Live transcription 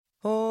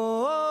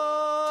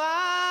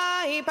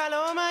ay,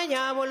 paloma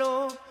ya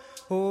voló.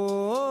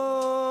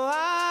 Oh,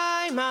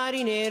 ay,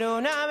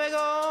 marinero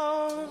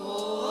navegó.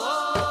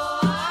 Oh,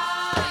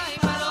 ay,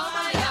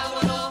 paloma ya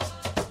voló.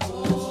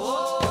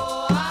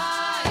 Oh,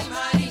 ay,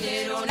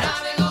 marinero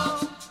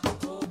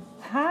navegó.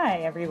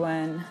 Hi,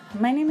 everyone.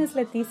 My name is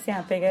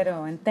Leticia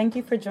Peguero, and thank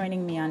you for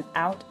joining me on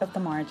Out of the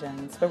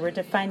Margins, where we're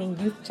defining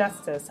youth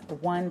justice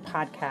one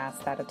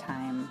podcast at a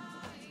time.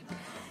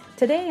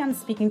 Today, I'm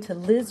speaking to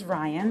Liz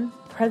Ryan,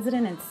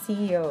 President and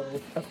CEO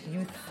of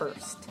Youth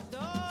First.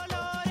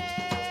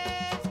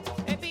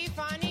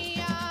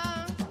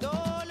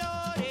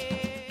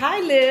 Hi,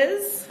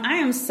 Liz. I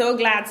am so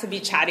glad to be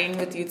chatting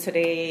with you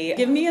today.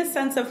 Give me a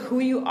sense of who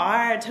you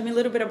are. Tell me a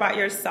little bit about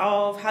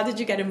yourself. How did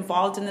you get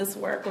involved in this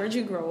work? Where did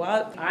you grow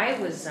up? I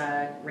was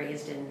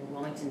raised in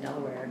Wilmington,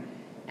 Delaware,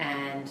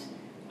 and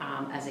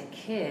as a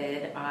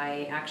kid,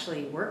 I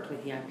actually worked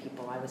with young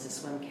people. I was a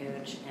swim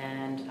coach,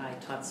 and I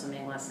taught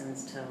swimming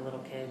lessons to little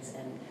kids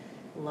and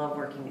love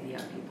working with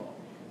young people.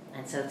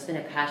 And so it's been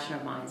a passion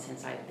of mine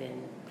since I've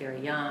been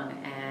very young.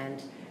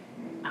 And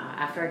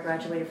after I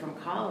graduated from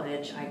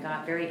college, I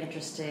got very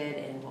interested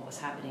in what was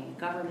happening in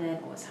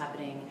government, what was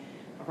happening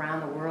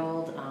around the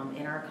world,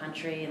 in our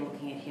country, and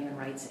looking at human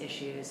rights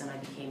issues. And I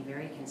became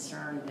very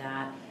concerned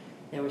that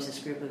there was this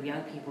group of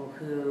young people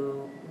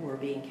who were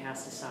being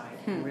cast aside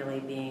and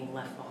really being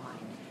left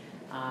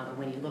behind.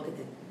 When you look at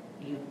the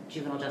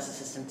juvenile justice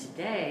system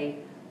today,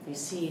 you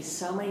see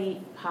so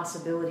many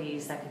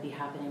possibilities that could be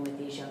happening with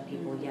these young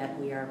people, yet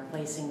we are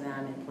placing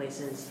them in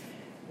places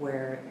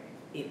where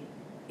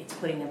it's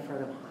putting them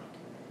further behind.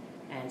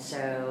 And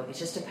so it's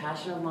just a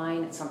passion of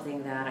mine. It's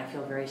something that I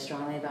feel very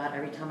strongly about.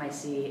 Every time I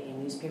see a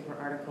newspaper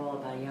article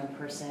about a young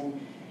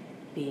person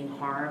being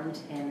harmed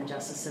in the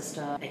justice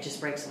system, it just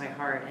breaks my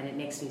heart, and it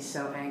makes me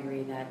so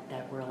angry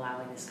that we're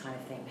allowing this kind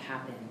of thing to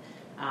happen.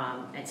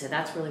 And so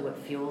that's really what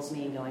fuels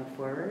me going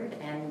forward.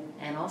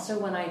 And also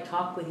when I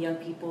talk with young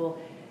people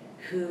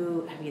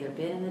who have either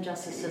been in the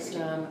justice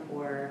system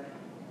or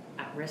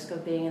at risk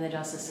of being in the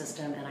justice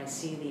system, and I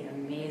see the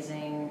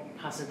amazing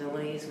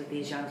possibilities with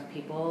these young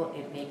people,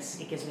 it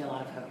gives me a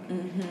lot of hope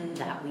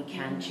that we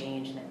can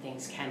change and that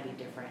things can be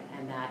different,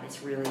 and that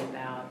it's really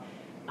about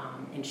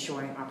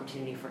ensuring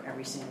opportunity for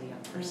every single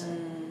young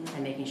person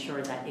and making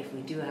sure that if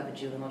we do have a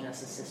juvenile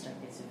justice system,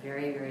 it's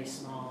very, very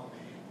small,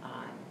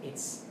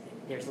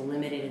 there's a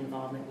limited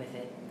involvement with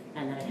it,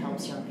 and that it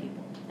helps young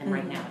people. And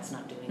right now it's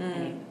not doing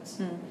any of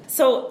those.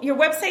 So your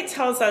website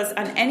tells us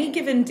on any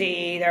given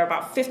day there are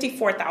about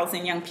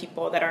 54,000 young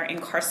people that are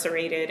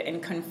incarcerated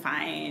and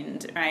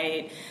confined,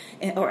 right,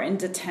 or in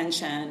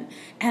detention.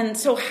 And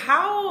so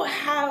how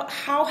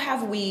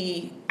have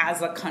we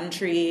as a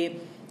country,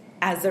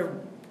 as a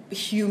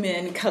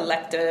human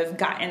collective,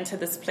 gotten to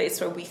this place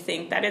where we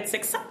think that it's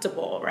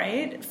acceptable,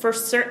 right, for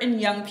certain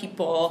young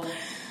people,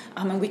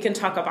 and we can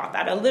talk about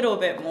that a little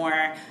bit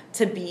more,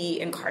 to be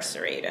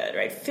incarcerated,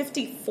 right?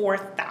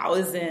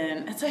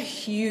 54,000, that's a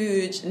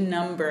huge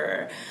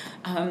number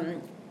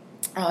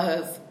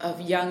of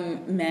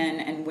young men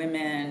and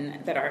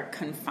women that are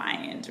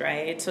confined,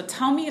 right? So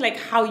tell me,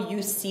 how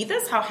you see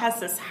this. How has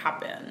this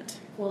happened?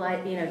 Well,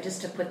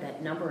 just to put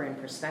that number in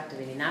perspective,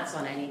 that's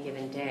on any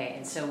given day.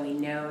 And so we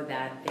know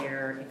that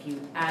if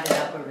you add it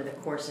up over the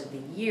course of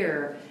the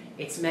year,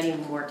 it's many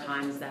more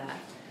times that.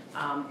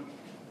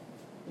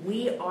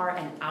 We are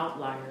an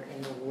outlier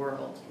in the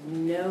world.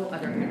 No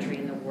other country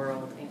in the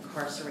world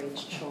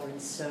incarcerates children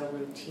so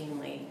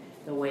routinely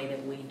the way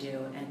that we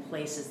do and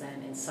places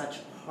them in such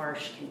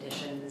harsh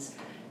conditions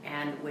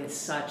and with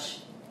such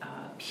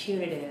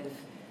punitive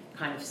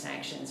kind of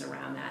sanctions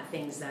around that,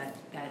 things that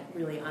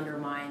really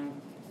undermine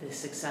the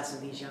success of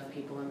these young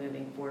people in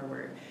moving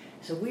forward.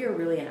 So we are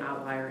really an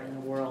outlier in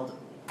the world.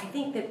 I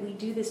think that we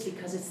do this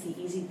because it's the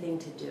easy thing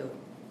to do.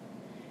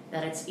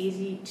 That it's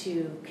easy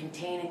to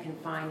contain and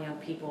confine young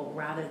people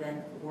rather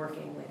than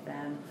working with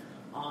them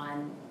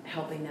on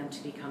helping them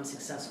to become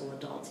successful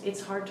adults. It's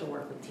hard to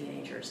work with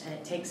teenagers, and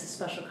it takes a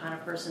special kind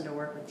of person to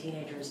work with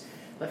teenagers.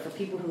 But for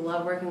people who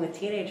love working with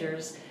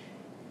teenagers,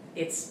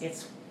 it's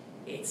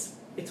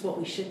what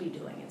we should be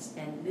doing.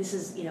 And this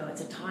is,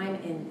 it's a time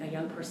in a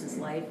young person's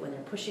life when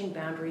they're pushing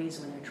boundaries,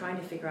 when they're trying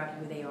to figure out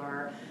who they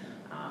are,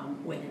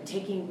 when they're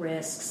taking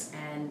risks,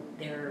 and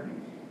they're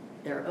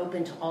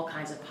open to all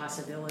kinds of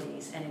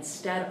possibilities, and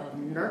instead of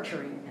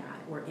nurturing that,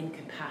 we're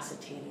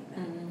incapacitating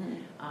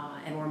them,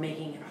 and we're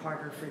making it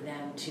harder for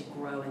them to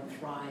grow and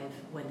thrive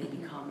when they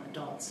become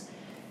adults.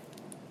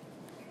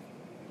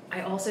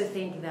 I also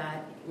think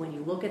that when you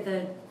look at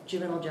the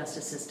juvenile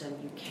justice system,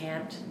 you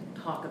can't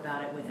talk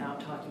about it without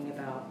talking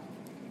about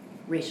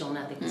racial and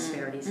ethnic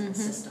disparities in the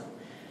system.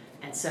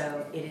 And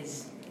so it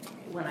is,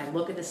 when I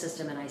look at the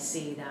system and I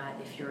see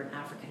that if you're an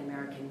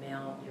African-American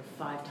male, you're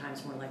 5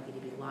 times more likely to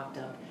be locked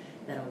up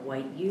than a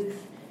white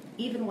youth,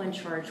 even when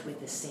charged with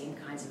the same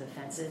kinds of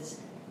offenses,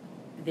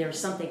 there's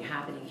something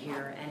happening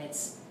here, and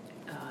it's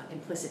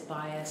implicit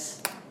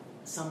bias.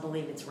 Some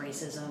believe it's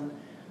racism.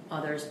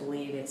 Others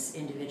believe it's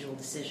individual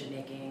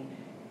decision-making.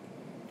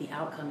 The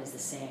outcome is the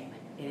same.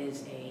 It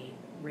is a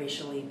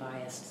racially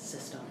biased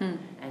system.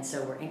 And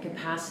so we're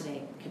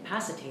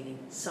incapacitating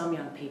some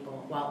young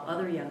people while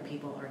other young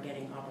people are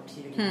getting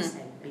opportunities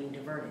and being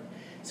diverted.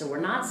 So we're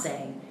not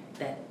saying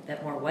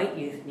that more white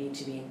youth need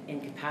to be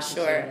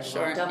incapacitated and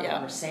locked up.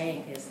 What we're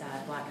saying is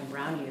that black and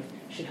brown youth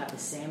should have the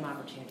same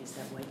opportunities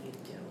that white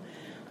youth do.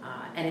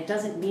 And it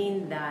doesn't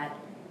mean that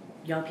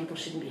young people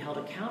shouldn't be held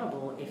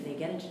accountable if they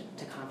get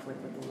into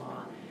conflict with the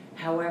law.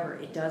 However,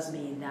 it does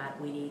mean that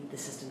we need the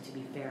system to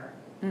be fair.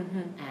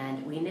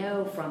 And we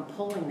know from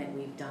polling that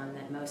we've done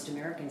that most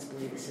Americans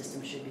believe the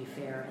system should be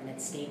fair and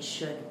that states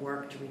should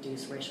work to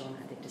reduce racial and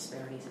ethnic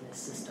disparities in this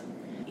system.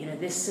 You know,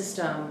 this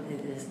system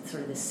is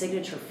sort of the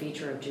signature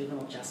feature of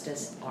juvenile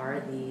justice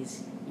are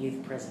these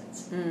youth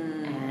prisons.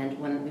 And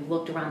when we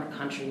looked around the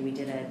country, we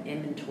did an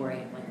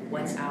inventory of like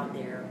what's out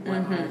there,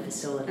 what are the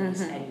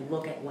facilities, and you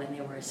look at when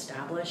they were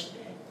established.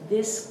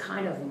 This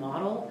kind of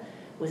model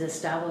was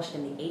established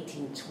in the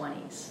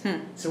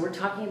 1820s. So we're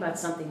talking about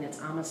something that's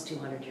almost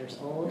 200 years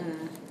old.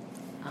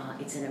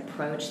 It's an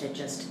approach that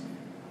just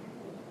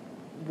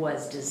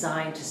was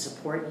designed to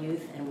support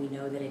youth, and we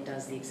know that it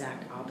does the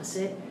exact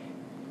opposite,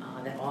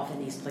 that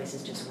often these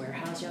places just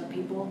warehouse young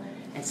people.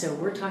 And so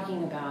we're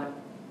talking about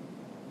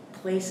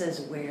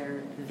places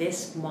where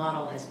this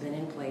model has been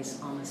in place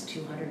almost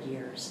 200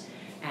 years,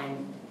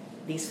 and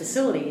these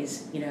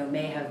facilities, you know,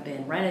 may have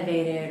been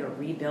renovated or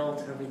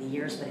rebuilt over the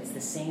years, but it's the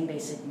same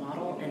basic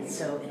model. And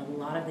so in a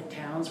lot of the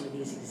towns where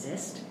these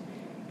exist,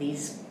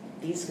 these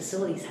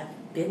facilities have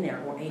been there,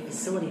 or a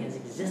facility has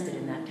existed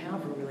in that town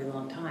for a really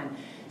long time.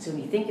 So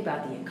when you think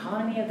about the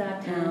economy of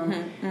that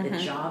town, the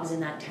jobs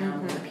in that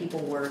town, where people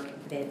work,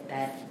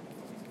 that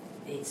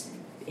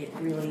it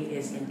really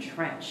is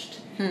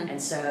entrenched.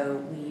 And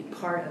so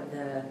part of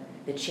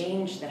the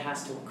change that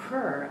has to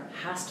occur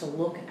has to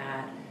look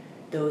at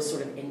those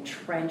sort of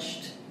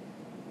entrenched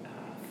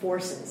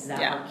forces that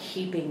are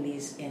keeping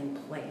these in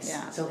place.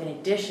 So in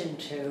addition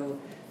to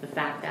the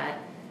fact that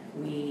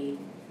we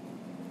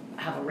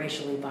have a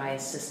racially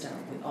biased system,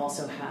 we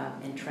also have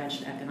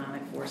entrenched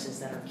economic forces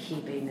that are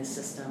keeping the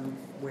system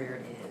where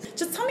it is.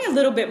 Just tell me a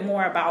little bit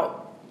more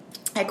about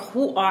like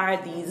who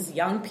are these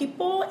young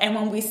people, and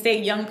when we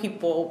say young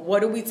people,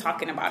 what are we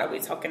talking about? Are we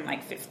talking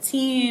like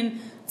 15,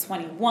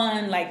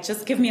 21? Like,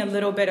 just give me a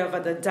little bit of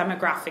the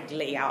demographic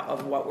layout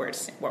of what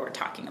we're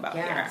talking about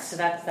here. So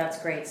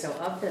that's great. So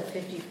of the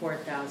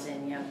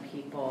 54,000 young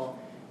people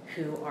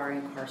who are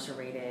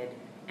incarcerated,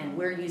 and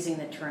we're using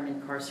the term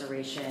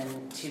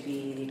incarceration to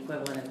be the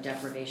equivalent of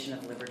deprivation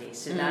of liberty.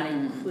 So that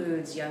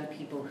includes young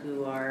people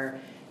who are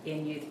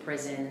in youth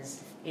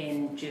prisons,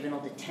 in juvenile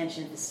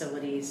detention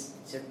facilities,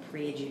 so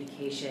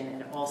pre-adjudication,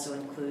 and it also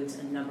includes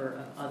a number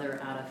of other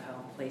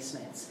out-of-home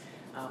placements.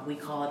 We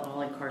call it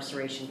all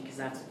incarceration because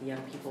that's what the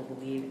young people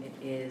believe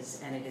it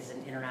is, and it is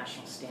an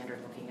international standard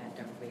looking at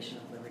deprivation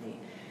of liberty.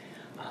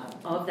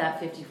 Of that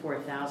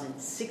 54,000,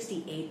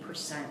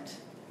 68%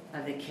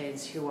 of the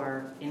kids who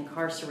are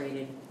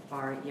incarcerated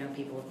are young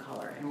people of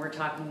color. And we're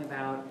talking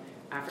about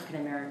African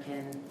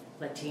American,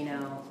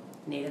 Latino,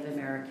 Native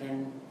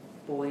American,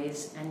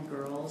 boys and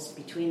girls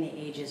between the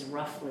ages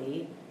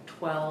roughly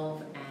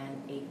 12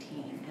 and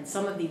 18. And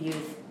some of the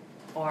youth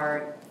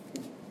are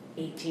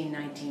 18,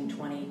 19,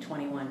 20,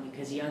 21,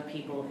 because young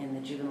people in the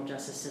juvenile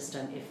justice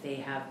system, if they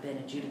have been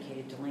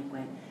adjudicated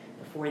delinquent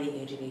before the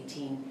age of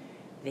 18,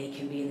 they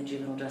can be in the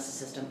juvenile justice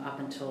system up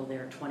until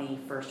their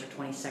 21st or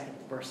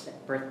 22nd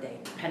birthday,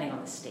 depending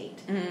on the state.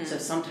 So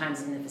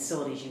sometimes in the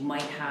facilities you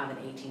might have an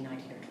 18,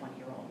 19, or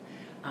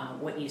 20-year-old.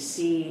 What you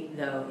see,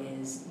 though,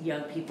 is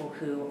young people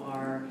who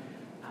are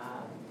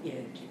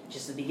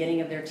just the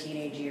beginning of their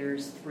teenage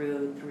years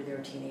through their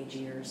teenage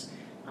years.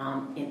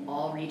 In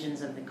all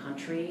regions of the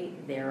country,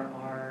 there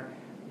are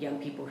young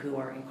people who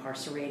are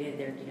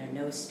incarcerated.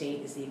 No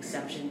state is the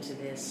exception to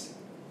this.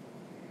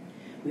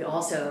 We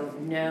also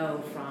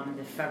know from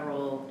the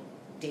federal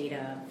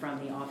data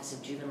from the Office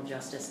of Juvenile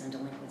Justice and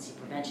Delinquency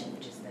Prevention,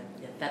 which is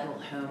the federal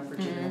home for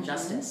juvenile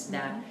justice,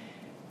 that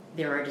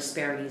there are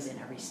disparities in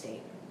every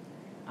state.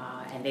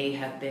 And they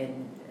have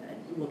been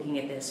looking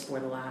at this for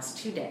the last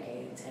 2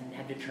 decades and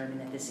have determined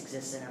that this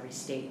exists in every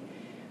state.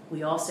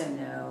 We also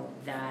know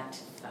that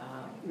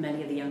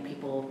many of the young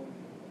people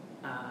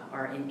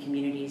are in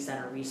communities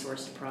that are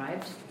resource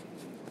deprived,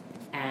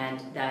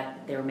 and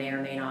that there may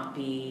or may not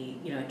be,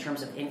 in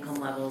terms of income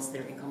levels,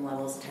 their income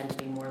levels tend to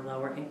be more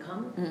lower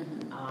income.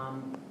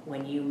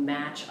 When you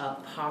match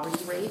up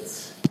poverty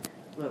rates,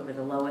 where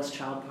the lowest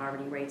child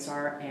poverty rates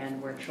are,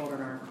 and where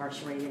children are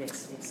incarcerated,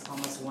 it's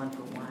almost 1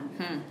 for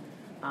 1.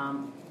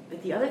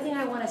 But the other thing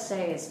I want to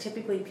say is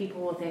typically people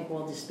will think,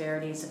 well,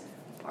 disparities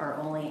are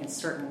only in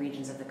certain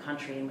regions of the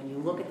country. And when you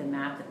look at the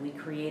map that we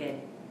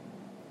created,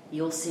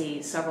 you'll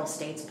see several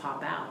states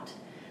pop out.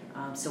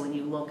 So when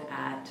you look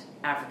at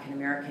African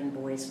American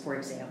boys, for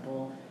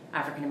example,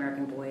 African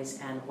American boys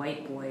and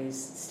white boys,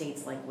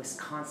 states like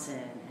Wisconsin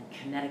and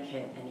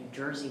Connecticut and New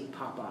Jersey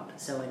pop up.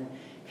 So in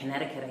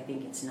Connecticut, I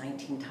think it's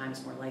 19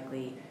 times more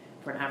likely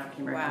for an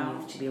African American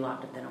youth to be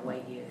locked up than a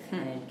white youth.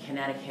 And in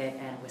Connecticut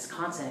and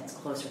Wisconsin, it's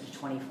closer to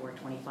 24,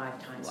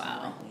 25 times more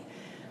likely.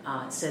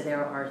 So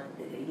there are,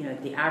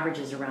 the average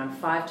is around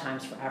 5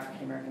 times for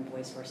African American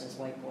boys versus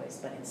white boys,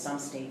 but in some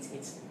states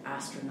it's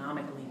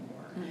astronomically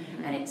more.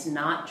 Mm-hmm. And it's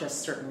not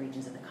just certain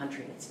regions of the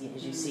country. It's,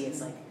 as you see,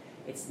 it's like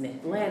it's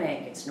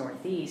Mid-Atlantic, it's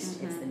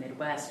Northeast, it's the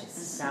Midwest, it's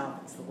the South,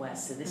 it's the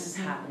West. So this is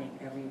happening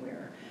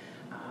everywhere.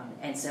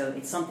 And so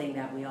it's something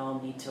that we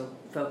all need to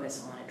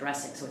focus on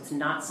addressing. So it's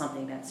not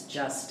something that's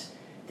just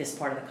this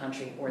part of the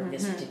country or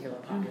this particular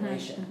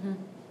population.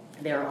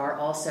 There are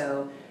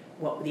also,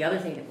 the other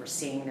thing that we're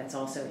seeing that's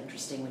also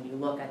interesting when you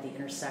look at the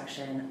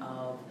intersection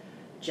of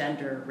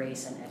gender,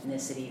 race, and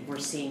ethnicity, we're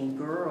seeing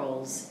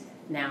girls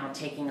now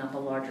taking up a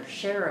larger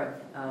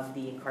share of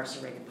the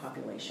incarcerated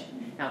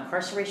population. Now,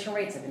 incarceration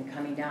rates have been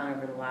coming down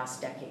over the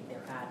last decade.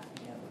 They're at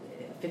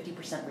a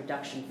 50%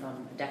 reduction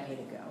from a decade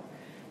ago,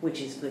 which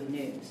is good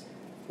news.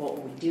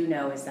 What we do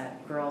know is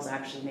that girls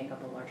actually make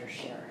up a larger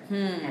share,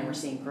 and we're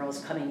seeing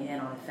girls coming in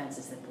on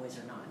offenses that boys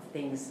are not.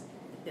 Things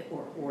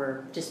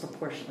or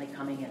disproportionately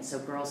coming in. So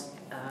girls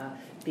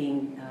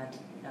being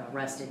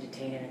arrested,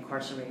 detained, and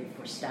incarcerated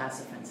for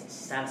status offenses.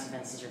 Status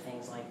offenses are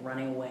things like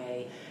running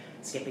away,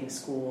 skipping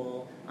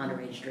school,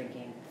 underage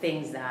drinking,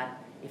 things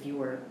that if you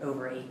were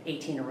over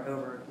 18 or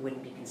over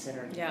wouldn't be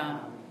considered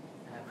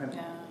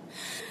criminal. Yeah.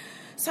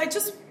 So I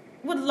just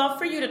would love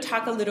for you to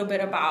talk a little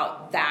bit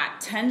about that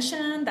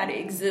tension that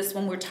exists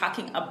when we're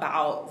talking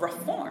about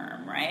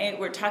reform, right?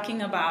 We're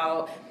talking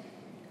about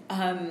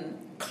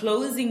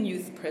closing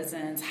youth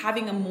prisons,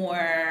 having a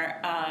more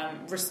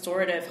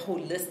restorative,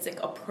 holistic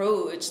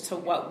approach to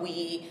what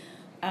we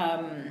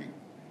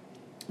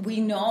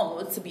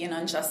know to be an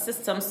unjust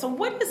system. So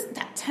what is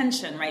that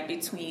tension, right,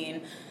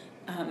 between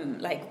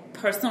like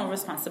personal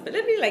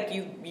responsibility, like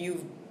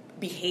you've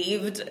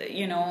behaved,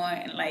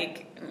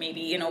 like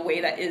maybe in a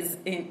way that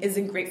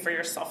isn't great for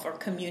yourself or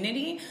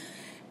community,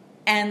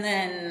 and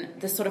then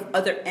the sort of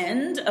other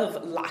end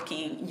of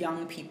locking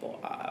young people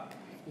up?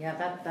 Yeah,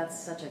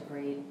 that's such a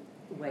great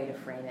way to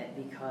frame it,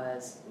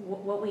 because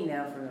what we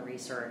know from the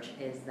research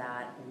is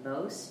that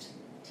most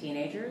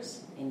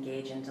teenagers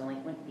engage in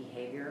delinquent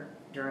behavior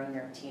during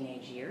their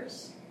teenage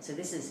years. So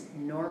this is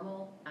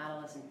normal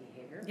adolescent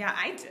behavior. Yeah,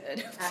 I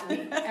did.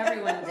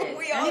 Everyone did.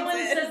 We all Anyone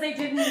did. that says they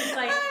didn't is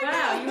like,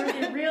 wow, you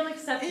were a real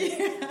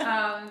exception.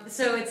 Yeah.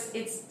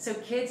 So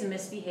kids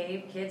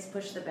misbehave, kids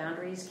push the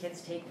boundaries,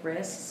 kids take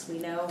risks. We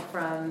know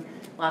from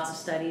lots of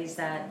studies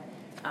that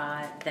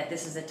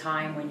this is a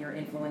time when you're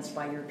influenced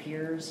by your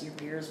peers. Your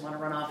peers want to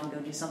run off and go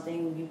do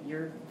something.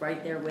 You're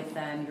right there with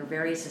them. You're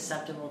very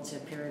susceptible to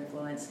peer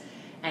influence.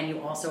 And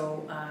you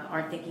also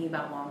aren't thinking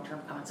about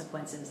long-term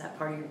consequences. That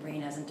part of your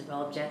brain hasn't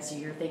developed yet. So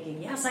you're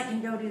thinking, yes, I can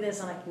go do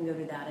this and I can go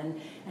do that. And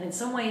in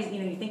some ways,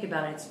 you think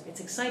about it, it's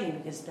exciting,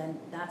 because then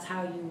that's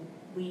how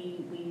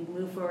we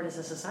move forward as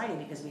a society,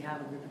 because we have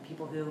a group of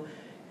people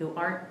who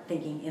aren't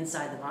thinking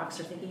inside the box,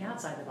 they're thinking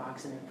outside the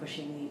box, and they're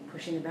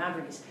pushing the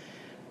boundaries.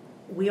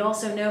 We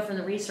also know from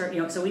the research,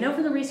 so we know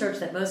from the research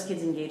that most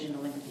kids engage in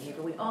delinquent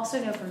behavior. We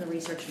also know from the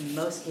research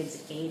most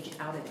kids age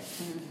out of it.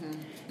 Mm-hmm.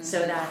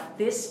 So that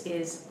this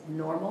is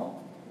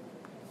normal,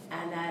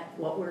 and that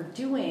what we're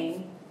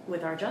doing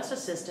with our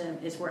justice system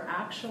is we're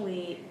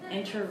actually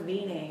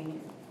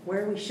intervening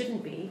where we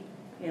shouldn't be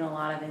in a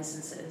lot of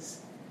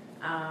instances,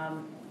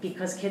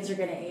 because kids are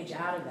going to age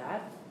out of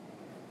that.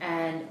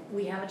 And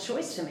we have a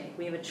choice to make.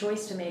 We have a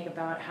choice to make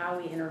about how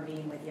we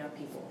intervene with young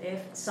people.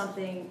 If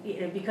something,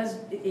 because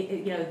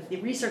the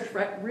research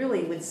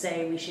really would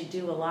say we should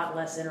do a lot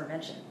less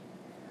intervention,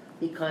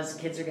 because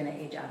kids are going to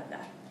age out of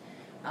that.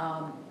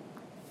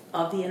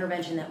 Of the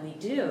intervention that we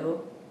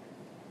do,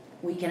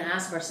 we can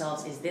ask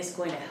ourselves, is this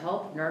going to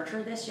help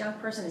nurture this young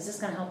person? Is this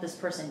going to help this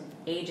person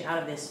age out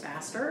of this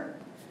faster?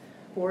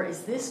 Or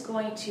is this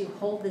going to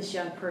hold this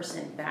young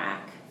person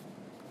back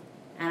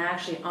and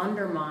actually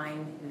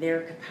undermine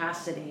their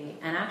capacity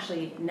and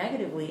actually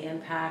negatively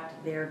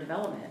impact their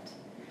development?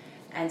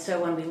 And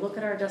so when we look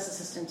at our justice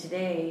system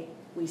today,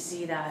 we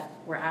see that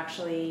we're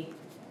actually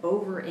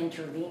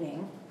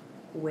over-intervening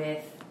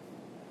with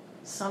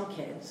some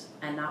kids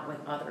and not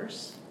with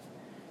others.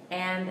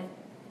 And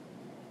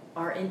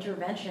our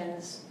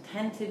interventions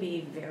tend to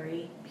be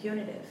very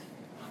punitive.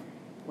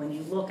 When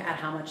you look at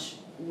how much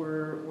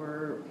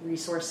we're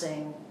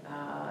resourcing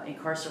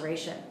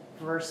incarceration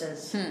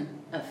versus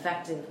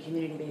effective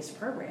community-based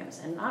programs,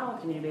 and not all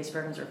community-based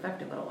programs are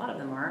effective, but a lot of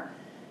them are,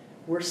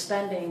 we're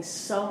spending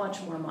so much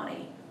more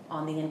money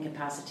on the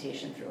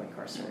incapacitation through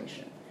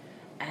incarceration.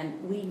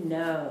 And we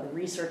know, the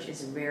research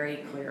is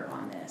very clear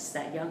on this,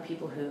 that young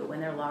people who,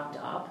 when they're locked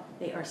up,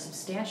 they are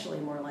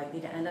substantially more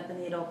likely to end up in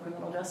the adult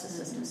criminal justice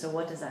system. So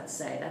what does that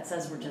say? That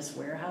says we're just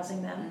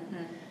warehousing them.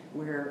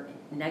 We're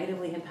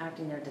negatively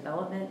impacting their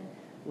development.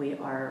 We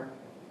are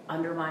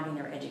undermining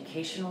their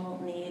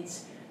educational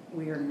needs.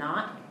 We are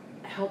not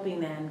helping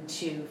them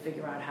to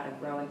figure out how to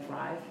grow and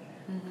thrive,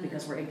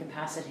 because we're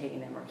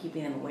incapacitating them. We're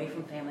keeping them away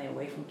from family,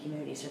 away from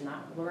communities. They're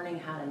not learning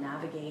how to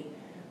navigate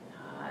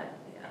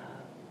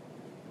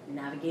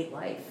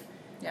life.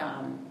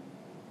 Yeah.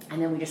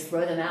 And then we just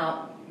throw them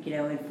out,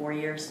 in 4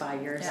 years,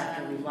 5 years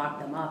after we lock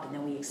them up, and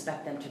then we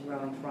expect them to grow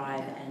and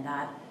thrive, and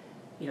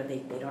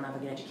they don't have a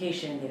good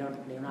education,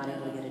 they're not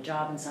able to get a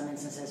job in some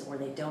instances, or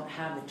they don't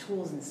have the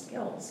tools and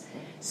skills.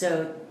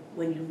 So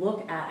when you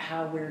look at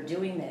how we're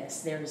doing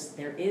this, there is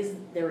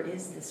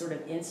this sort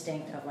of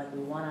instinct of like we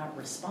want to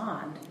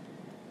respond,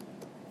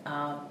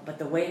 but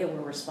the way that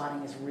we're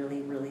responding is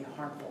really, really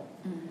harmful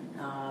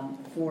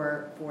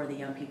for the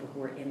young people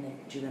who are in the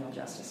juvenile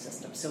justice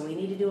system. So we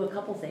need to do a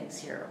couple things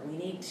here. We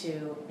need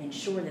to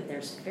ensure that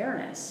there's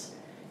fairness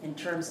in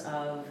terms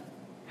of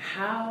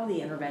how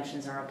the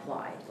interventions are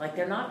applied. Like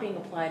they're not being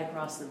applied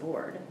across the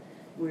board.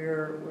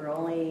 We're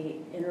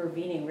only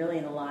intervening really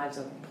in the lives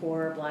of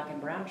poor Black and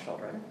brown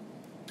children.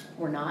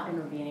 We're not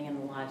intervening in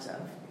the lives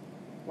of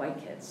white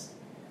kids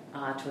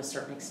to a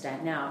certain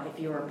extent. Now, if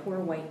you're a poor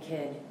white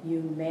kid,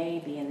 you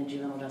may be in the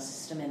juvenile justice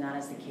system, and that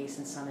is the case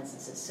in some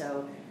instances.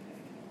 So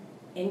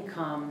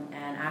income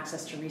and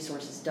access to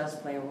resources does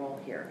play a role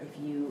here. If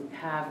you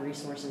have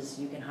resources,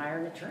 you can hire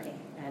an attorney,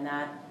 and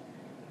that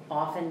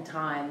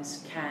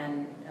oftentimes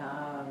can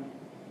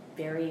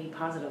very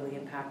positively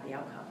impact the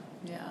outcome.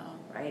 Yeah.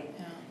 Right?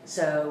 Yeah.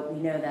 So we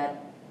know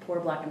that poor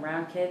Black and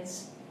brown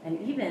kids, and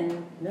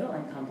even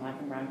middle-income Black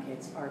and brown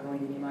kids, are going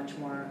to be much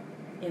more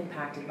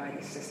impacted by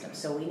this system.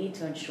 So we need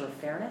to ensure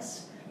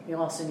fairness. We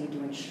also need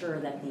to ensure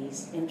that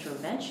these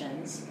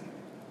interventions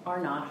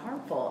are not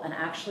harmful and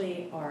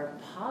actually are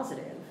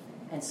positive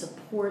and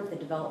support the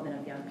development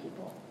of young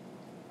people.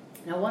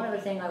 Now, one other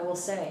thing I will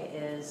say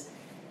is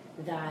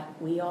that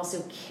we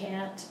also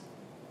can't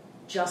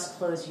just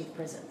close youth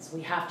prisons.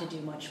 We have to do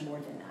much more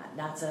than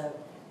that.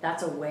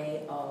 That's a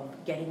way of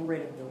getting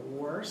rid of the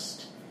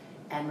worst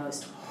and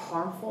most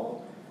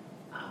harmful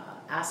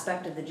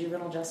aspect of the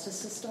juvenile justice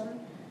system.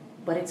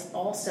 But it's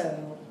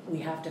also, we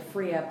have to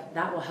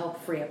that will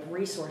help free up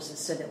resources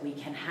so that we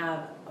can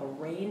have a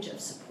range of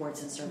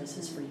supports and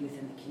services for youth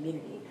in the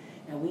community.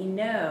 And we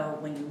know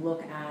when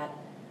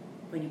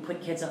you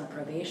put kids on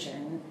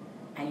probation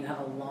and you have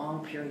a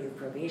long period of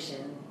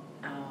probation,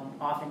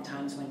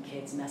 oftentimes when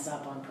kids mess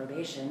up on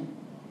probation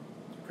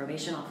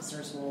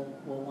officers will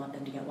want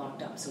them to get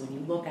locked up. So when you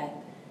look at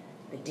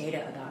the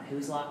data about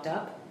who's locked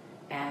up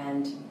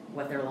and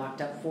what they're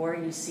locked up for,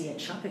 you see a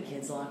chunk of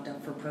kids locked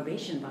up for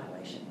probation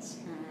violations.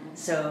 Mm-hmm.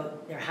 So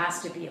there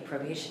has to be a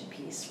probation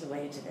piece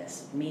related to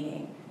this,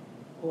 meaning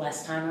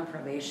less time on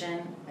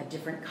probation, a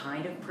different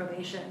kind of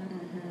probation,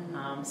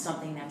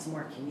 something that's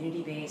more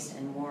community-based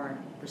and more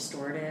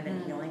restorative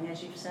and healing,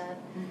 as you've said.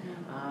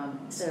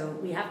 So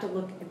we have to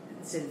look.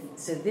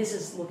 So this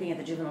is looking at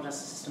the juvenile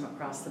justice system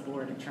across the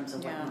board in terms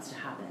of what needs to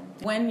happen.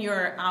 When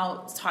you're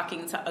out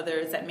talking to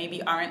others that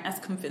maybe aren't as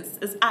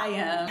convinced as I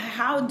am,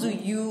 how do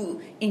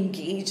you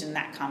engage in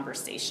that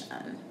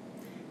conversation?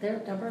 There are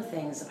a number of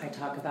things I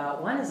talk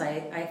about. One is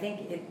I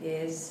think it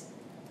is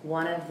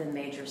one of the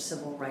major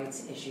civil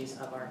rights issues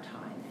of our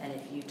time. And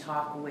if you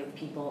talk with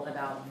people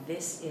about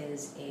this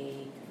is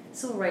a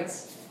civil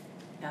rights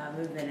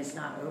movement is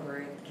not over,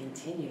 it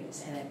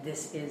continues, and that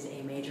this is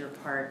a major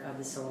part of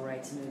the civil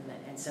rights movement.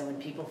 And so when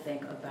people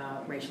think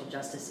about racial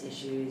justice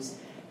issues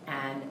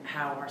and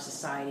how our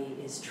society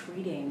is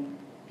treating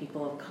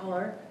people of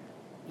color,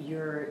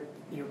 you're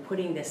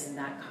putting this in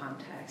that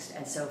context.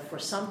 And so for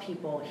some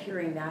people,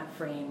 hearing that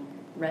frame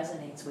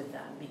resonates with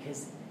them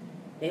because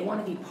they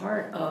want to be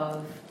part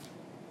of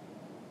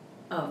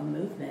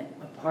movement,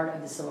 a part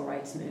of the civil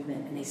rights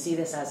movement, and they see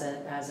this as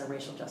a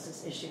racial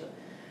justice issue.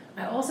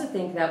 I also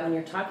think that when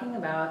you're talking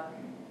about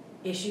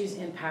issues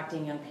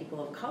impacting young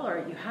people of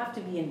color, you have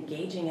to be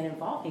engaging and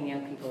involving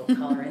young people of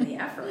color in the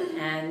effort.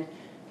 And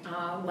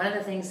one of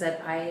the things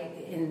that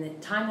in the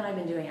time that I've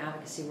been doing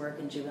advocacy work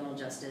in juvenile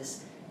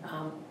justice,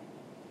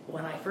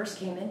 when I first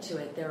came into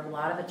it, there were a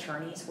lot of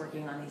attorneys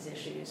working on these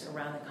issues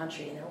around the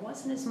country, and there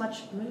wasn't as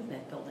much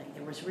movement building.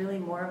 There was really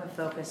more of a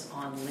focus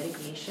on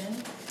litigation.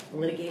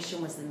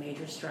 Litigation was the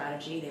major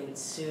strategy. They would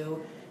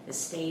sue the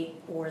state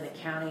or the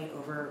county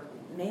over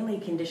mainly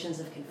conditions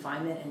of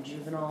confinement and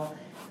juvenile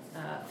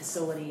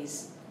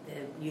facilities,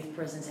 the youth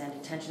prisons and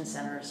detention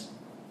centers.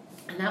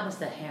 And that was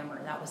the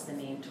hammer. That was the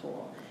main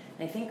tool.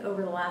 And I think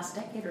over the last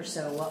decade or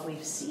so, what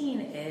we've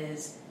seen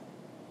is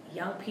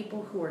young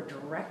people who are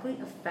directly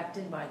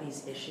affected by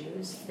these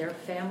issues, their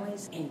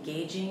families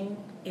engaging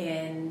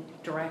in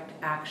direct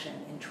action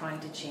in trying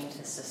to change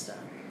the system.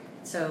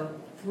 So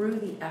through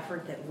the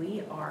effort that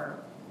we are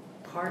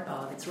part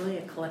of, it's really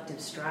a collective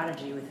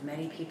strategy with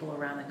many people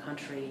around the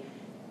country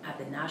at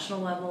the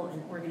national level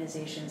in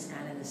organizations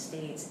and in the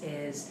states,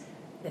 is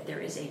that there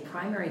is a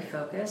primary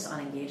focus on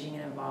engaging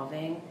and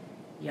involving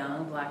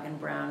young Black and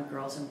brown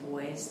girls and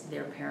boys,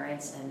 their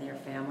parents and their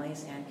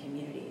families and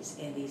communities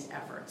in these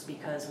efforts.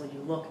 Because when you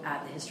look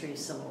at the history of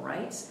civil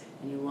rights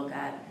and you look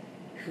at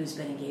who's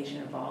been engaged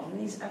and involved in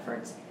these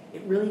efforts,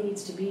 it really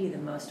needs to be the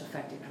most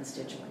affected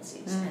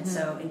constituencies. And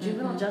so in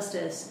juvenile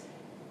justice,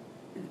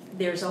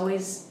 there's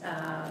always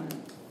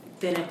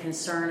been a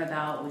concern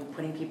about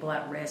putting people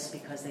at risk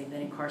because they've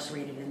been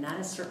incarcerated, and that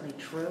is certainly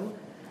true.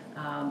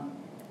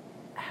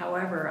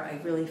 However,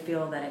 I really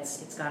feel that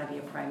it's got to be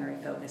a primary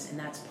focus, and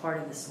that's part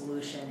of the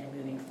solution in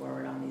moving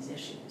forward on these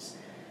issues.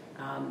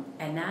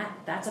 And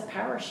that's a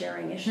power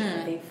sharing issue.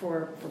 I think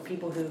for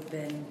people who've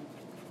been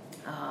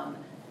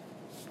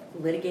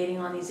litigating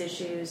on these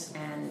issues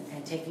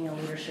and taking a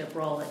leadership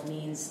role, it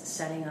means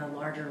setting a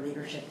larger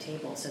leadership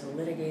table. So the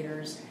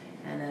litigators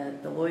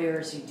and the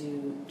lawyers who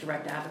do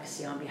direct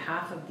advocacy on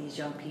behalf of these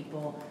young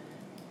people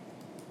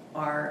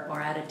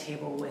are at a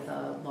table with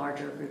a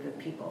larger group of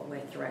people,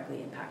 with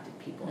directly impacted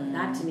people. And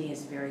that to me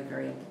is very,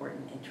 very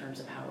important in terms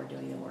of how we're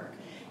doing the work.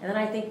 And then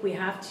I think we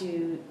have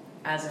to,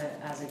 as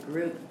a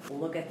group,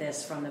 look at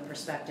this from the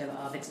perspective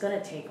of it's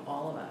going to take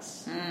all of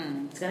us.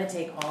 It's going to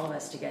take all of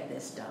us to get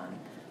this done.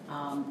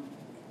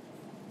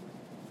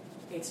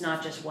 It's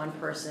not just one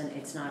person,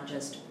 it's not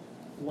just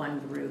one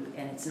group,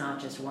 and it's not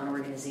just one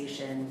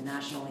organization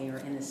nationally or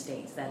in the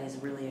states. That is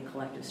really a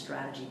collective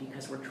strategy,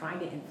 because we're trying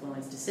to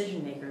influence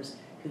decision makers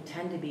who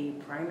tend to be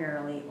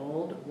primarily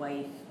old,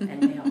 white,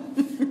 and male.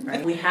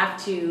 Right? We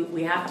have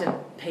to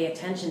pay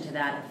attention to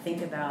that and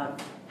think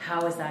about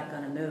how is that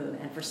going to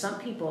move. And for some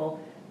people,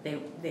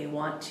 they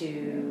want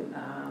to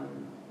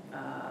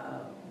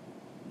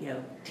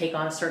take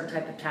on a certain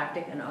type of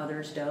tactic, and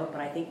others don't.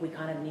 But I think we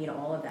kind of need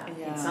all of that.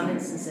 Yeah. In some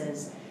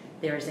instances,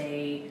 there's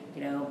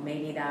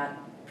maybe that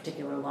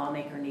particular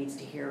lawmaker needs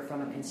to hear from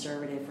a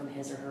conservative from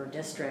his or her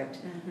district.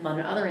 But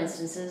in other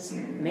instances,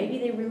 maybe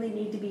they really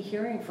need to be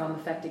hearing from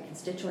affected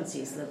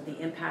constituencies, that the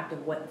impact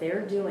of what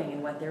they're doing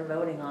and what they're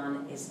voting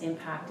on is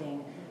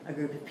impacting a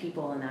group of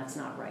people, and that's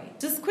not right.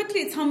 Just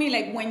quickly tell me,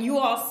 like, when you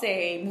all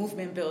say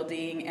movement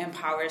building and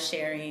power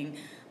sharing,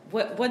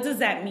 what does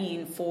that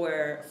mean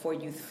for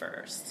Youth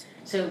First?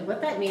 So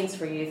what that means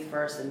for Youth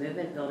First, the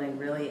movement building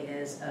really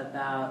is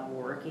about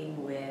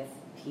working with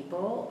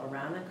people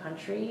around the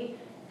country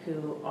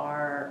who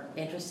are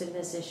interested in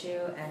this issue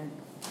and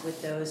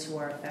with those who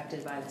are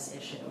affected by this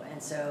issue.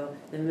 And so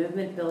the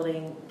movement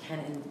building can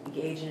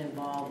engage and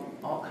involve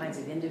all kinds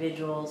of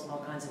individuals,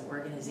 all kinds of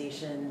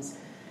organizations,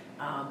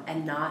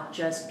 and not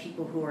just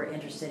people who are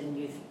interested in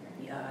youth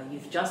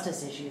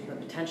justice issues, but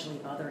potentially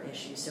other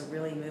issues. So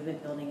really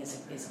movement building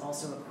is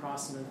also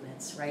across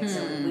movements, right?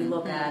 So if we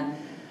look at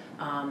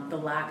the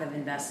lack of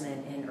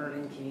investment in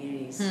urban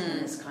communities in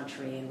this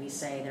country, and we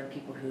say there are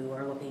people who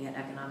are looking at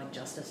economic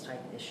justice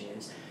type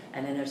issues,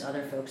 and then there's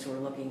other folks who are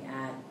looking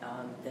at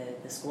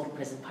the school to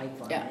prison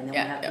pipeline, and then we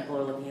have people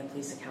who are looking at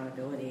police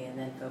accountability, and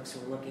then folks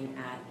who are looking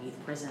at youth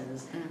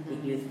prisons,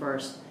 Youth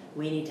First.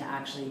 We need to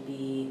actually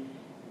be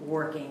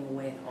working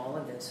with all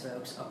of those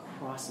folks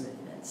across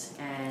movements.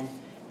 And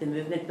the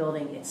movement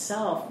building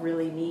itself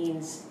really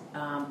means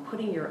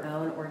putting your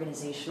own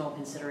organizational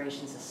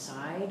considerations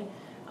aside.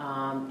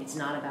 It's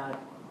not about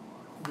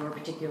your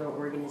particular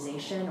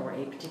organization or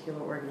a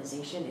particular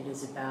organization. It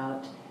is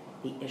about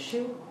the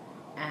issue,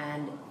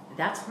 and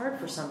that's hard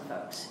for some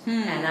folks.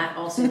 And that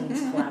also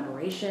means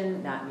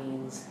collaboration. That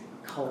means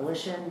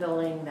coalition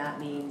building. That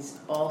means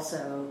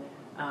also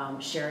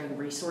sharing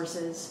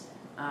resources,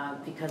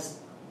 because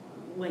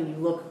when you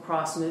look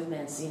across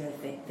movements,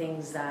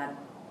 things that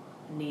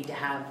need to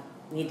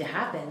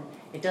happen.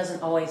 It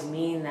doesn't always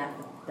mean that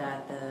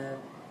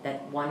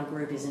one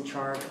group is in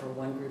charge or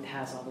one group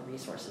has all the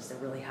resources. There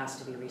really has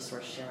to be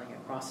resource sharing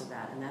across of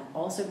that. And that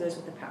also goes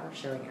with the power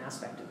sharing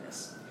aspect of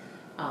this.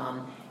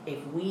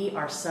 If we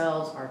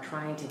ourselves are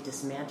trying to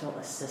dismantle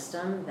a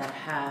system that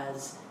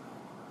has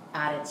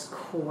at its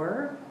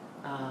core,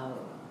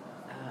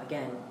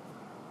 again,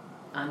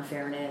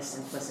 unfairness,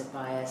 implicit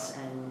bias,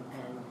 and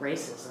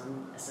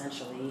racism,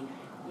 essentially,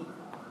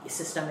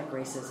 systemic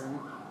racism,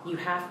 you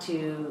have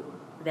to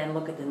then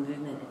look at the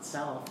movement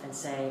itself and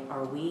say,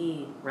 are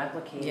we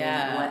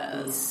replicating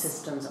what these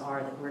systems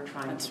are that we're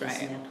trying to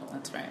dismantle?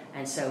 That's right.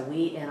 And so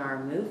we, in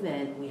our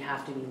movement, we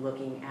have to be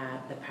looking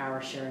at the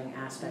power sharing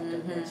aspect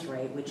of this,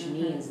 right? Which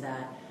means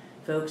that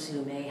folks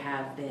who may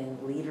have been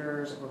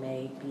leaders or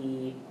may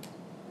be,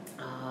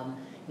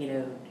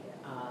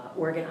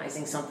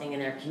 organizing something in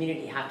their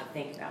community have to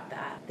think about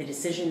that. The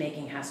decision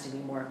making has to be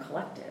more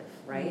collective,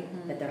 right?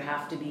 That there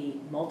have to be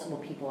multiple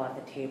people at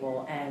the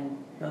table, and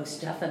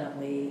most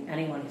definitely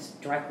anyone who's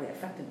directly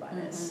affected by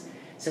this.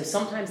 So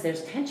sometimes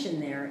there's tension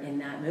there in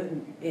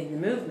the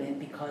movement,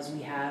 because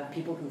we have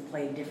people who've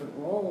played different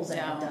roles and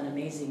have done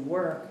amazing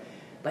work,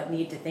 but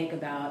need to think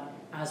about,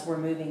 as we're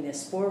moving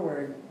this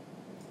forward,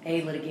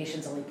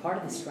 litigation's only part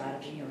of the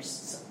strategy, or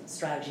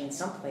strategy in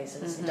some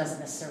places. It doesn't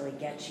necessarily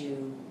get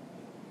you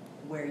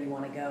where you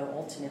want to go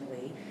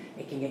ultimately.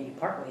 It can get you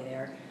partway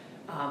there.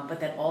 But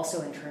that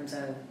also in terms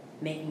of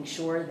making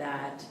sure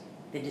that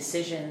the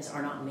decisions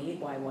are not made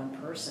by one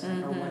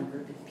person or one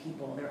group of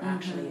people. They're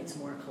actually, it's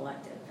more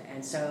collective.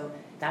 And so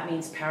that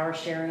means power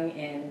sharing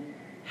in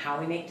how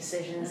we make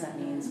decisions. That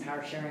means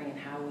power sharing in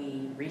how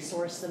we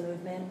resource the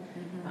movement.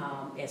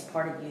 As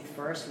part of Youth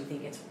First, we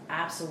think it's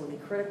absolutely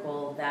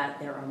critical that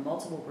there are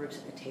multiple groups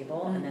at the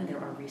table and that there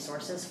are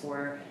resources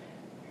for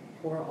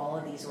all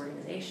of these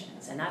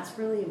organizations. And that's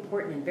really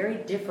important and very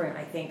different,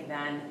 I think,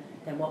 than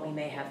what we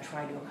may have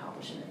tried to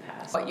accomplish in the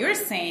past. What you're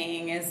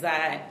saying is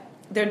that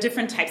there are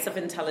different types of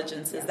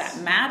intelligences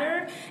that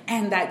matter,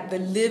 and that the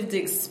lived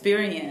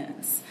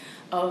experience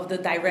of the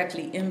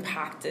directly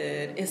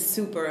impacted is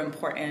super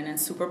important and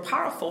super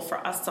powerful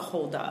for us to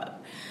hold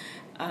up.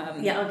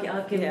 I'll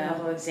give a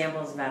couple of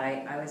examples of that.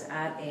 I was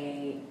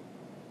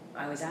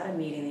at a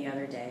meeting the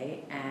other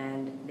day,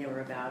 and there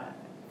were about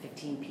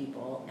 15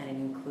 people, and it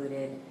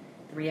included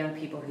 3 young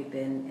people who'd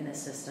been in the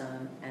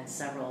system and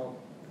several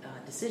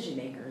decision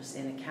makers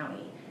in the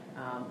county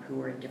who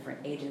were in different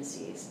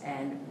agencies.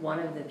 And one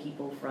of the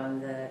people from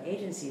the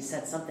agency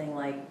said something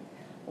like,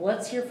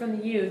 let's hear from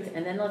the youth,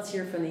 and then let's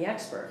hear from the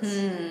experts.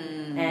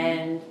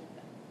 And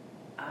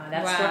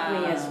that struck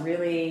me as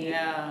really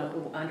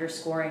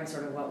underscoring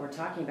sort of what we're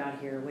talking about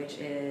here, which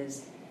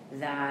is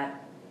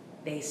that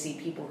they see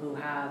people who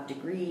have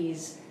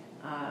degrees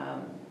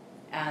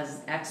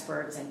as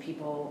experts and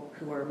people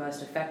who are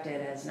most affected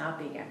as not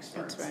being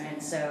experts. That's right.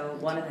 And so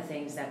one of the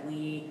things that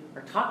we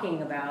are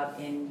talking about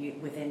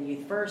within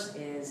Youth First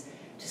is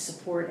to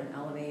support and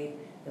elevate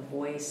the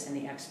voice and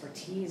the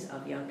expertise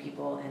of young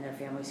people and their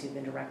families who've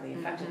been directly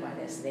affected by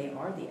this. They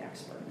are the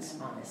experts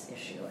on this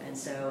issue. And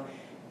so,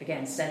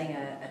 again, setting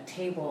a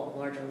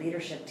larger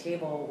leadership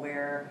table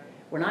where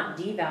we're not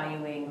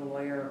devaluing the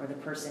lawyer or the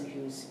person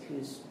who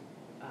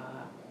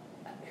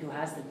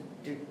has the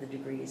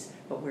degrees,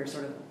 but we're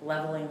sort of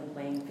leveling the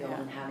playing field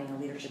and having a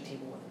leadership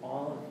table with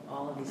all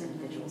of these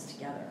individuals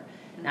together.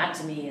 And that,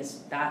 to me,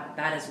 is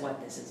that is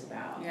what this is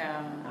about.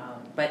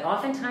 But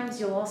oftentimes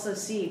you'll also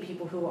see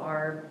people who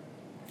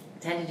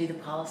tend to do the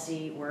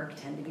policy work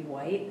tend to be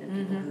white, and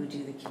people who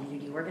do the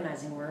community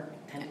organizing work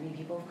tend to be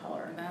people of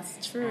color.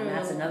 That's true. And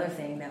that's another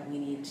thing that we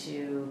need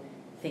to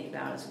think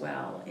about as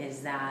well,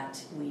 is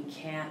that we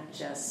can't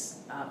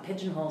just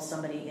pigeonhole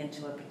somebody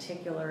into a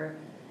particular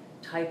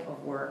type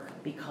of work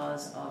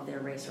because of their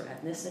race or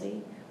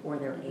ethnicity or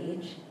their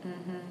age.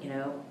 You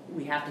know,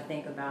 we have to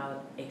think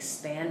about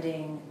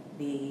expanding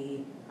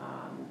the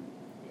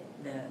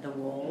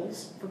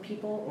roles for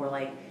people, or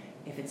like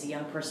if it's a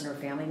young person or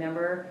family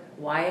member,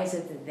 why is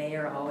it that they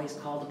are always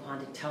called upon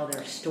to tell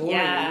their story?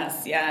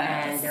 Yes.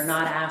 And they're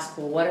not asked,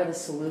 well, what are the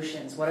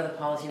solutions? What are the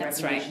policy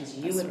recommendations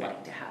you would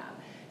like to have?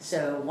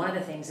 So one of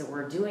the things that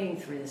we're doing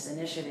through this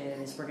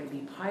initiative is we're going to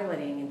be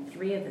piloting in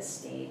 3 of the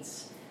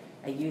states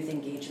a youth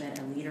engagement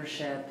and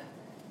leadership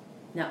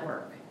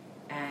network.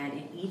 And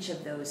in each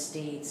of those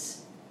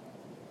states,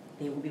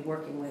 they will be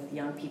working with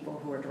young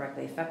people who are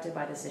directly affected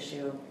by this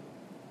issue.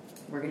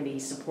 We're going to be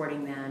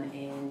supporting them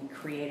in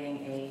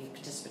creating a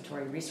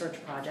participatory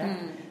research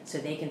project so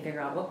they can figure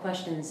out what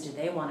questions do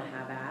they want to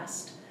have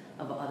asked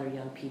of other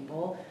young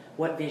people,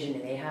 what vision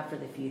do they have for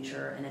the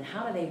future, and then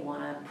how do they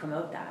want to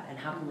promote that, and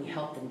how can we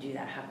help them do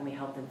that? How can we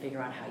help them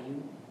figure out how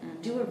you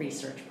do a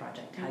research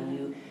project, how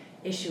you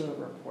issue a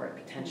report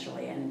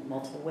potentially, and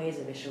multiple ways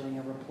of issuing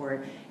a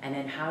report, and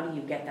then how do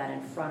you get that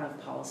in front of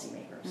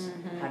policymakers?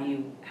 How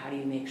do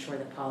you make sure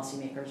that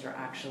policymakers are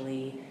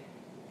actually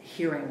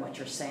hearing what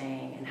you're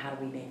saying, and how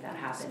do we make that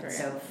happen?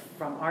 So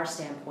from our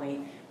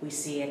standpoint, we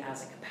see it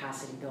as a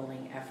capacity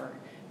building effort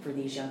for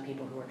these young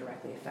people who are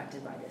directly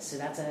affected by this. So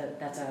that's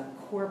a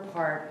core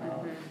part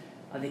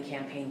of the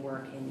campaign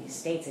work in these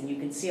states, and you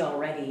can see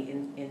already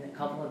in a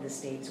couple of the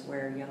states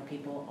where young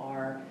people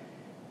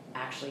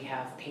actually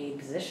have paid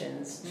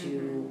positions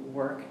to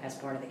work as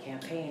part of the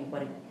campaign.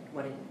 What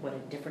a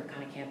different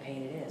kind of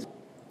campaign it is.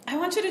 I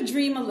want you to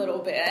dream a little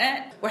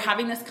bit. We're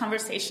having this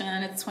conversation.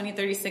 It's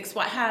 2036.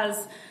 What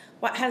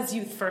has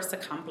Youth First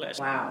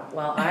accomplished? Wow.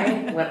 Well, I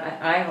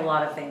have a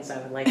lot of things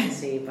I would like to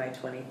see by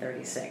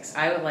 2036.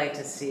 I would like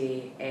to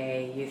see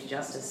a youth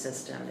justice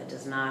system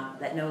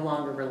that no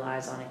longer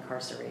relies on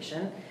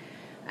incarceration,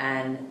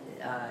 and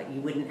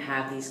you wouldn't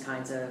have these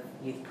kinds of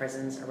youth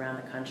prisons around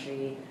the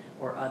country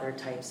or other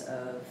types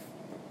of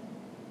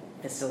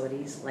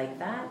facilities like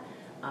that.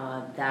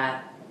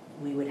 That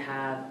we would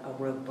have a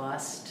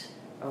robust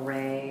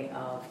array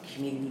of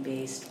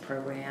community-based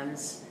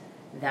programs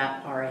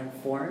that are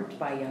informed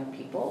by young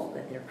people,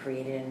 that they're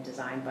created and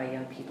designed by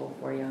young people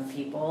for young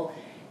people,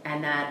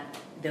 and that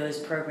those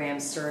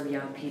programs serve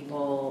young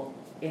people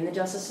in the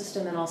justice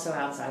system and also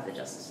outside the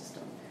justice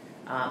system,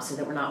 so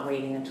that we're not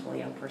waiting until a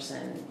young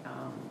person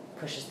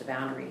pushes the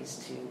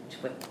boundaries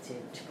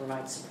to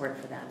provide support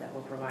for them, that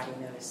we're providing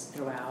those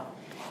throughout.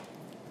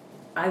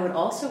 I would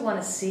also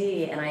want to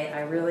see, and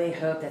I really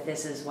hope that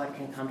this is what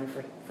can come to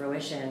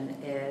fruition,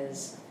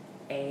 is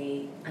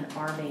an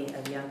army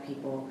of young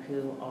people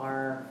who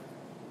are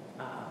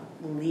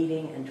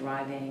leading and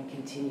driving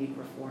continued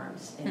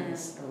reforms in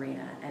this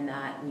arena, and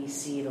that we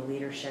see the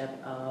leadership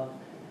of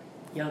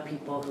young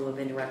people who have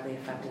been directly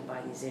affected by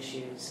these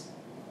issues,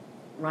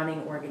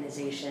 running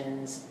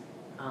organizations,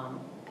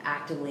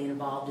 actively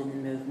involved in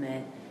the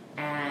movement,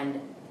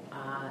 and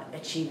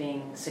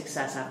achieving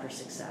success after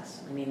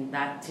success. I mean,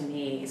 that to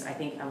me is, I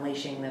think,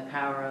 unleashing the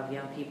power of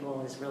young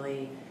people is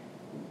really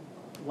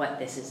what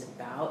this is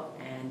about,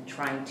 and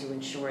trying to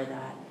ensure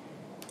that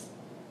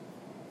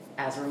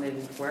as we're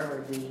moving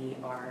forward, we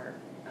are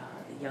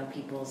young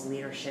people's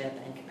leadership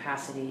and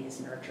capacity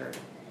is nurtured,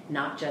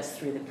 not just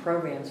through the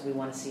programs we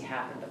want to see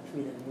happen, but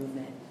through the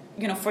movement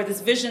for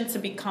this vision to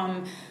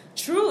become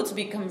true, to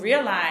become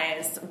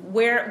realized,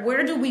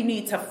 where do we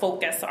need to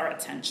focus our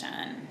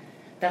attention?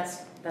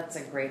 That's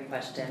a great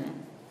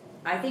question.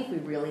 I think we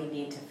really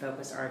need to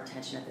focus our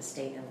attention at the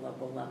state and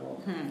local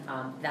level.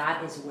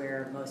 That is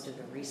where most of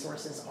the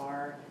resources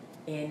are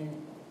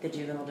in the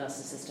juvenile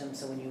justice system.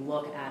 So when you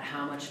look at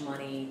how much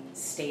money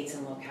states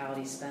and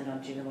localities spend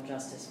on juvenile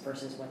justice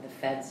versus what the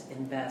feds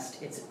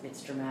invest,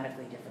 it's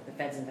dramatically different. The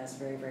feds invest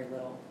very, very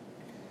little.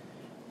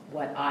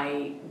 What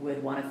I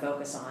would want to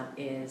focus on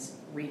is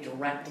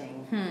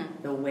redirecting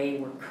the way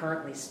we're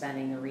currently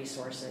spending the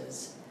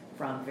resources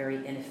from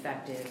very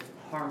ineffective,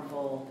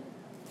 harmful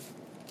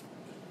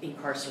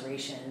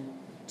incarceration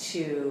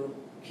to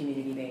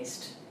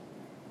community-based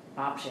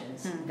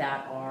options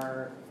that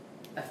are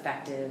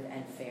effective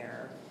and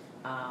fair.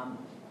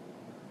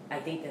 I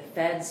think the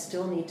feds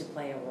still need to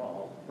play a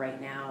role.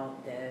 Right now,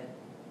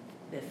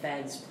 the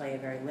feds play a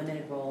very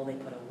limited role. They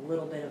put a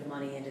little bit of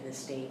money into the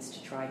states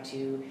to try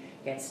to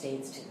get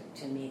states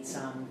to meet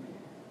some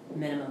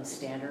minimum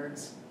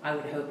standards. I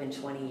would hope in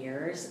 20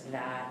 years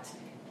that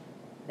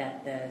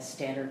the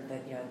standard,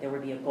 that there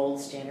would be a gold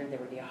standard, there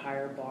would be a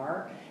higher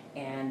bar,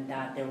 and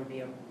that there would be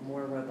a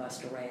more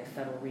robust array of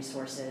federal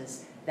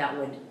resources that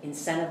would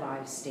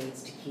incentivize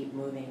states to keep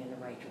moving in the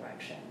right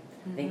direction.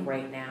 I think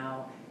right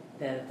now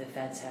the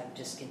feds have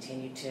just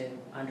continued to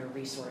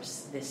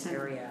under-resource this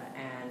area,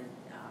 and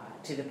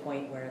to the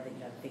point where I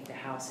think the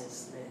House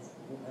has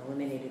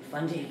eliminated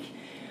funding.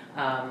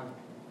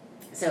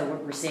 So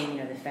we're seeing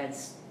the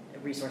feds'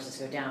 resources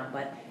go down,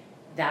 but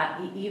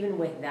that even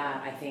with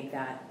that, I think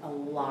that a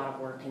lot of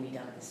work can be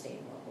done at the state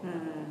and local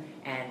level.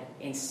 And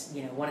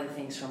one of the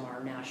things from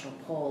our national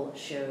poll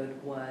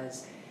showed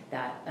was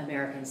that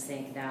Americans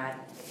think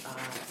that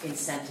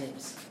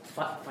incentives,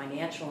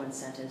 financial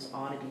incentives,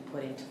 ought to be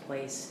put into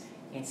place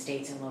in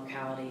states and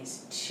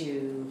localities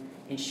to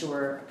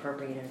ensure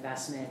appropriate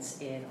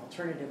investments in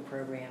alternative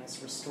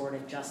programs,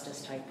 restorative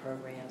justice type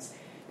programs,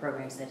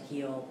 programs that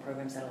heal,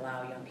 programs that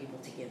allow young people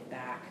to give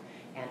back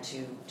and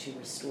to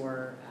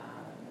restore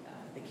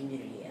the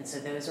community. And so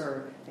those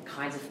are the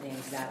kinds of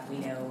things that we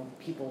know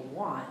people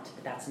want,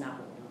 but that's not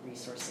what we're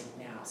resourcing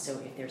now. So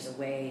if there's a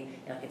way,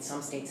 like in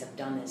some states have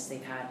done this,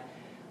 they've had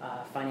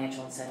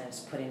financial incentives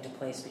put into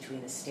place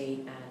between the state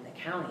and the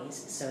counties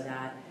so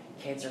that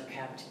kids are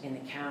kept in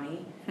the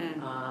county,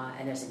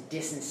 and there's a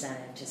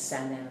disincentive to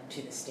send them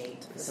to the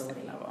state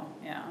facility.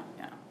 Yeah.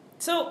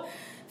 So,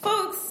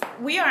 folks,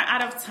 we are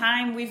out of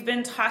time. We've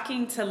been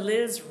talking to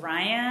Liz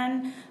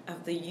Ryan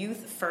of the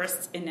Youth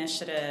First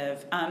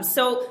Initiative.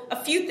 So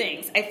a few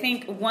things. I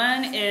think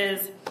one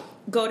is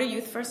go to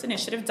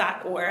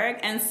youthfirstinitiative.org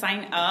and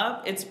sign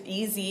up. It's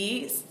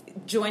easy.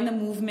 Join the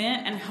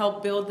movement and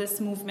help build this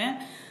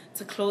movement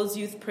to close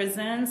youth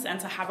prisons and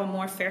to have a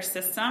more fair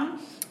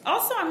system.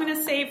 Also, I'm going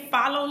to say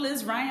follow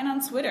Liz Ryan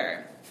on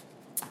Twitter.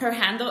 Her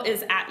handle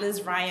is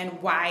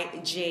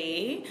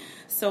 @LizRyanYJ.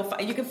 So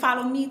you can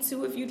follow me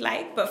too if you'd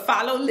like, but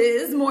follow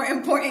Liz more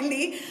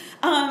importantly.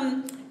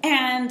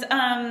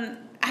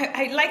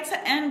 I'd like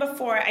to end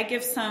before I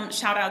give some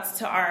shout outs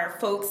to our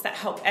folks that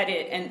help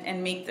edit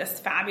and make this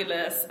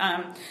fabulous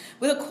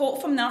with a quote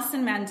from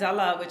Nelson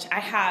Mandela, which I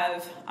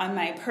have on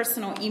my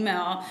personal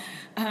email.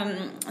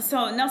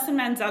 So Nelson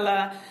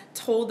Mandela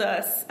taught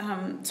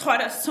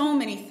us so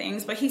many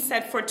things, but he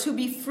said, "For to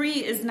be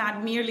free is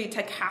not merely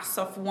to cast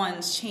off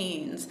one's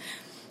chains,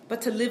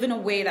 but to live in a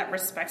way that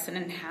respects and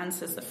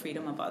enhances the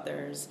freedom of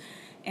others."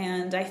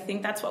 And I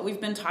think that's what we've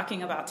been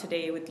talking about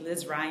today with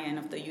Liz Ryan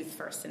of the Youth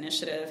First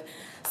Initiative.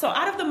 So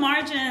Out of the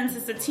Margins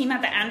is the team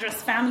at the Andrus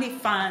Family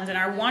Fund and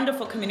our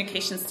wonderful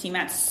communications team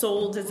at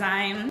Soul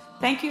Design.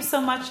 Thank you so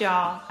much,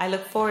 y'all. I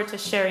look forward to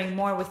sharing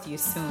more with you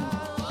soon.